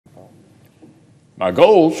My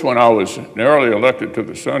goals when I was narrowly elected to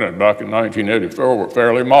the Senate back in 1984 were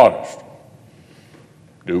fairly modest.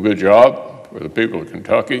 Do a good job for the people of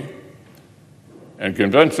Kentucky and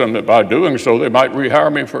convince them that by doing so they might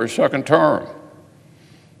rehire me for a second term.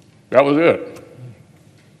 That was it.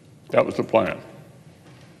 That was the plan.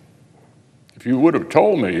 If you would have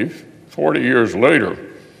told me 40 years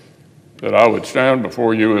later that I would stand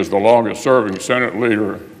before you as the longest-serving Senate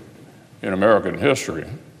leader in American history,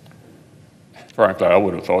 frankly, I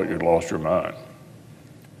would have thought you'd lost your mind.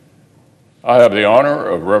 I have the honor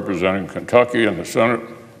of representing Kentucky in the Senate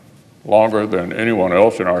longer than anyone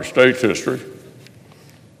else in our state's history.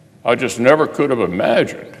 I just never could have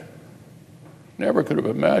imagined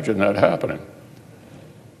that happening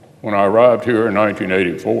when I arrived here in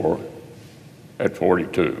 1984 at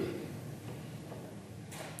 42.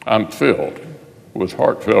 I'm filled with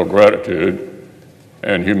heartfelt gratitude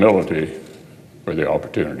and humility for the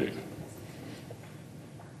opportunity.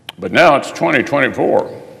 But now it's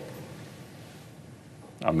 2024.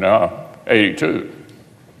 I'm now 82.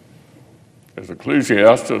 As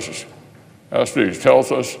Ecclesiastes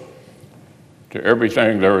tells us, to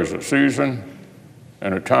everything there is a season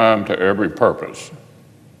and a time to every purpose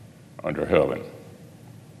under heaven.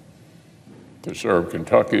 To serve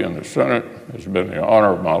Kentucky in the Senate has been the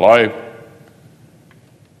honor of my life.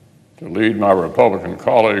 To lead my Republican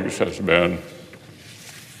colleagues has been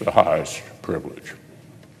the highest privilege.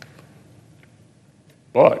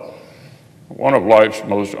 But one of life's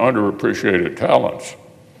most underappreciated talents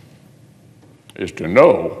is to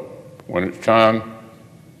know when it's time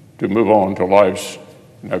to move on to life's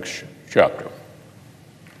next chapter.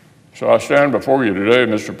 So I stand before you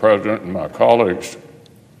today, Mr. President, and my colleagues,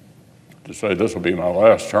 to say this will be my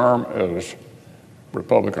last term as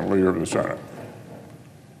Republican leader of the Senate.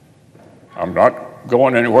 I'm not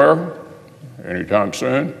going anywhere anytime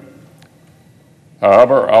soon.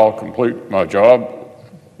 However, I'll complete my job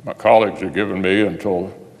my colleagues have given me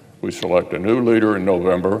until we select a new leader in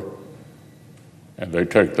November and they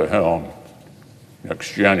take the helm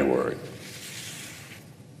next January.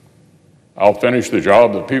 I'll finish the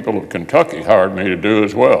job the people of Kentucky hired me to do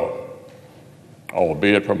as well,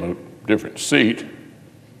 albeit from a different seat,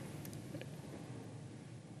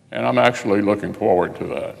 and I'm actually looking forward to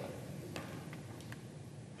that.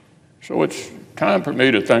 So it's time for me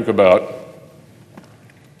to think about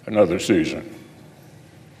another season.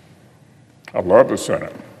 I love the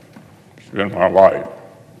Senate. It's been my life.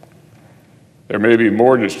 There may be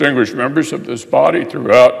more distinguished members of this body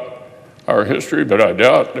throughout our history, but I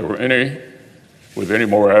doubt there were any with any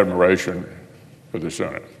more admiration for the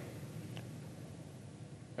Senate.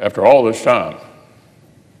 After all this time,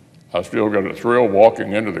 I still get a thrill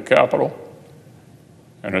walking into the Capitol,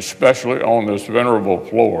 and especially on this venerable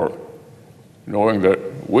floor, knowing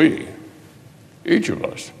that we, each of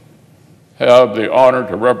us, have the honor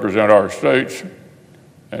to represent our states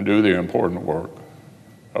and do the important work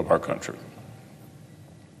of our country.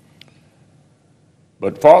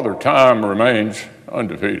 But Father Time remains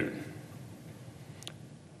undefeated.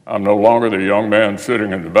 I'm no longer the young man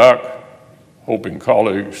sitting in the back, hoping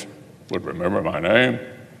colleagues would remember my name.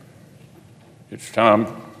 It's time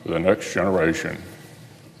for the next generation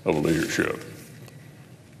of leadership.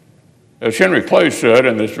 As Henry Clay said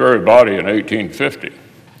in this very body in 1850,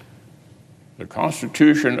 the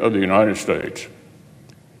Constitution of the United States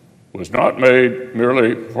was not made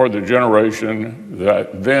merely for the generation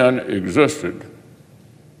that then existed,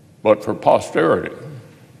 but for posterity,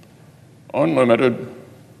 unlimited,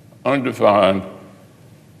 undefined,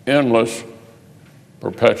 endless,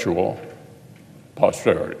 perpetual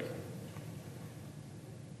posterity.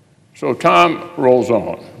 So time rolls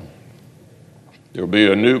on. There'll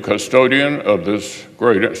be a new custodian of this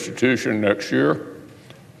great institution next year.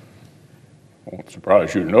 I won't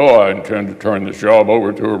surprise you to know I intend to turn this job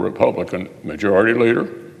over to a Republican majority leader.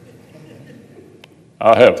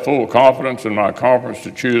 I have full confidence in my conference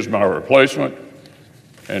to choose my replacement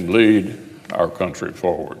and lead our country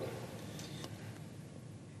forward.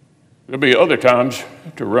 There'll be other times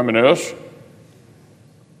to reminisce.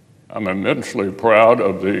 I'm immensely proud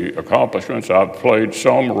of the accomplishments I've played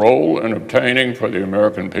some role in obtaining for the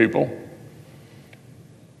American people.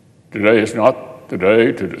 Today is not the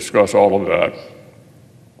day to discuss all of that,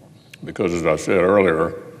 because as I said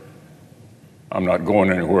earlier, I'm not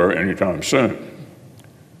going anywhere anytime soon.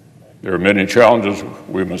 There are many challenges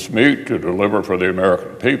we must meet to deliver for the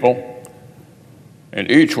American people,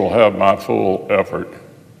 and each will have my full effort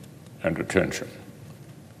and attention.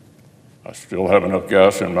 I still have enough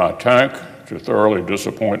gas in my tank to thoroughly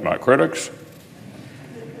disappoint my critics,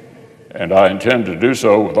 and I intend to do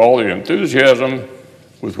so with all the enthusiasm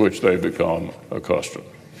with which they've become accustomed.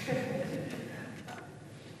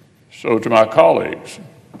 So to my colleagues,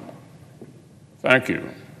 thank you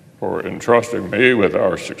for entrusting me with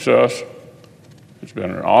our success. It's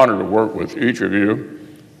been an honor to work with each of you.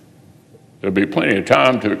 There'll be plenty of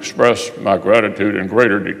time to express my gratitude in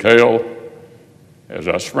greater detail as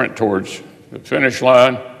I sprint towards the finish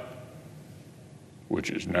line, which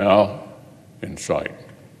is now in sight.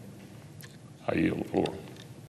 I yield the floor.